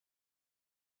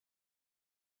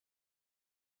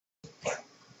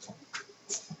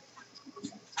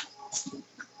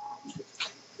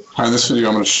Hi, in this video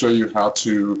I'm going to show you how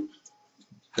to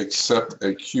accept a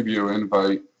QBO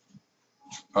invite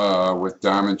with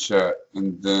Diamond Chat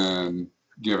and then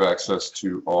give access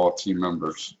to all team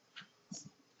members.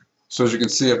 So as you can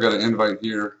see, I've got an invite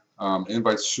here.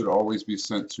 Invites should always be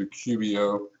sent to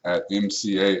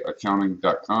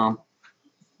QBO@mcaaccounting.com.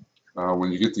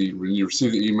 When you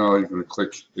receive the email, you're going to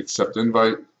click Accept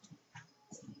Invite.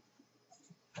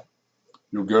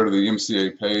 You'll go to the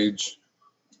MCA page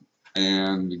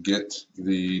and get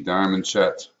the Diamond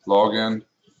Chat login.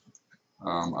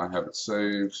 I have it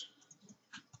saved.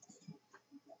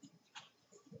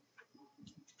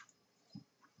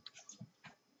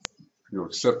 You'll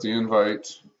accept the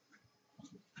invite.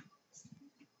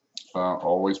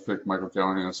 Always pick Michael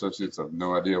Callahan Associates. I have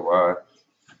no idea why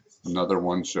another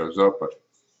one shows up, but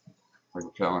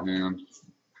Michael Callahan.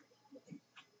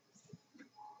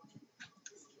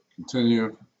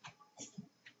 Continue.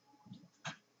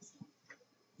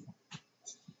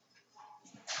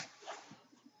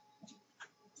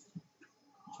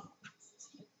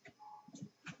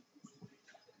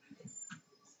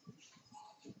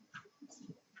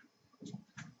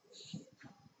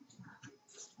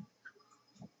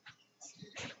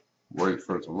 Wait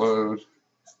for it to load.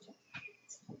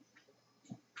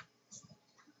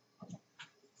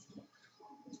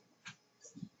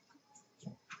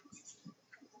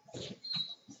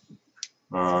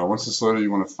 Once it's loaded,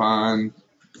 you want to find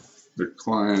the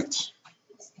client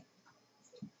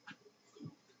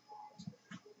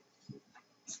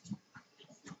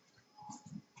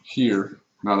here,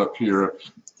 not up here.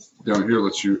 Down here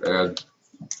lets you add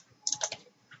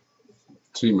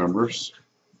team members.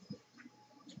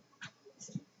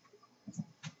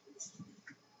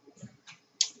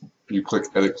 You click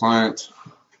Edit Client.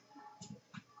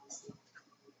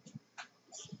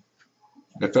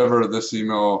 If ever this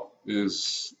email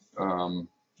is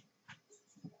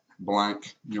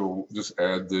blank, you'll just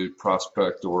add the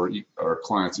prospect or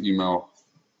client's email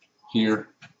here.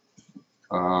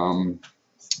 And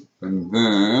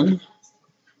then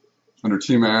under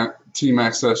team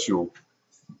access, you'll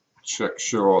check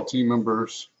Show All Team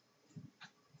Members,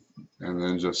 and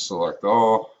then just select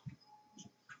all,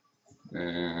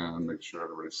 and make sure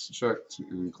everybody's checked,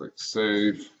 and click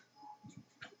Save.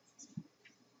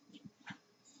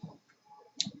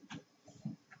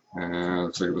 And it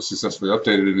looks like it was successfully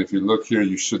updated. And if you look here,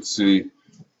 you should see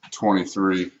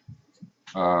 23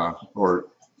 or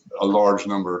a large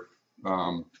number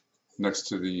next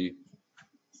to the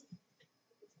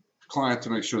client to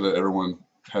make sure that everyone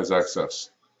has access.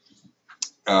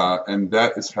 And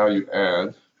that is how you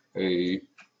add a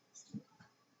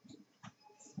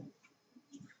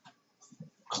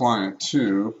client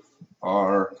to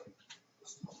our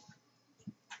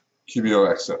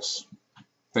QBO access.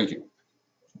 Thank you.